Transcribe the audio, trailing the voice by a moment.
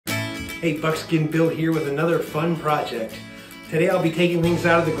Hey, Buckskin Bill here with another fun project. Today I'll be taking things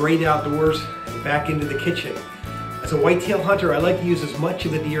out of the great outdoors and back into the kitchen. As a whitetail hunter, I like to use as much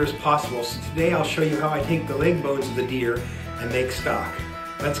of the deer as possible, so today I'll show you how I take the leg bones of the deer and make stock.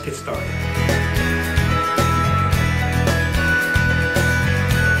 Let's get started.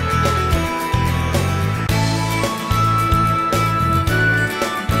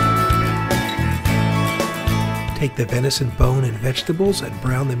 Take the venison bone and vegetables and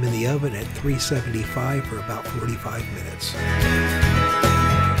brown them in the oven at 375 for about 45 minutes.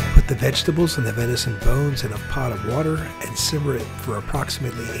 Put the vegetables and the venison bones in a pot of water and simmer it for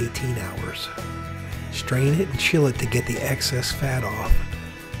approximately 18 hours. Strain it and chill it to get the excess fat off.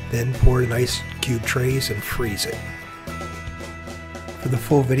 Then pour it in ice cube trays and freeze it. For the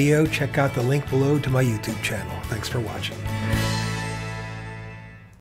full video, check out the link below to my YouTube channel. Thanks for watching.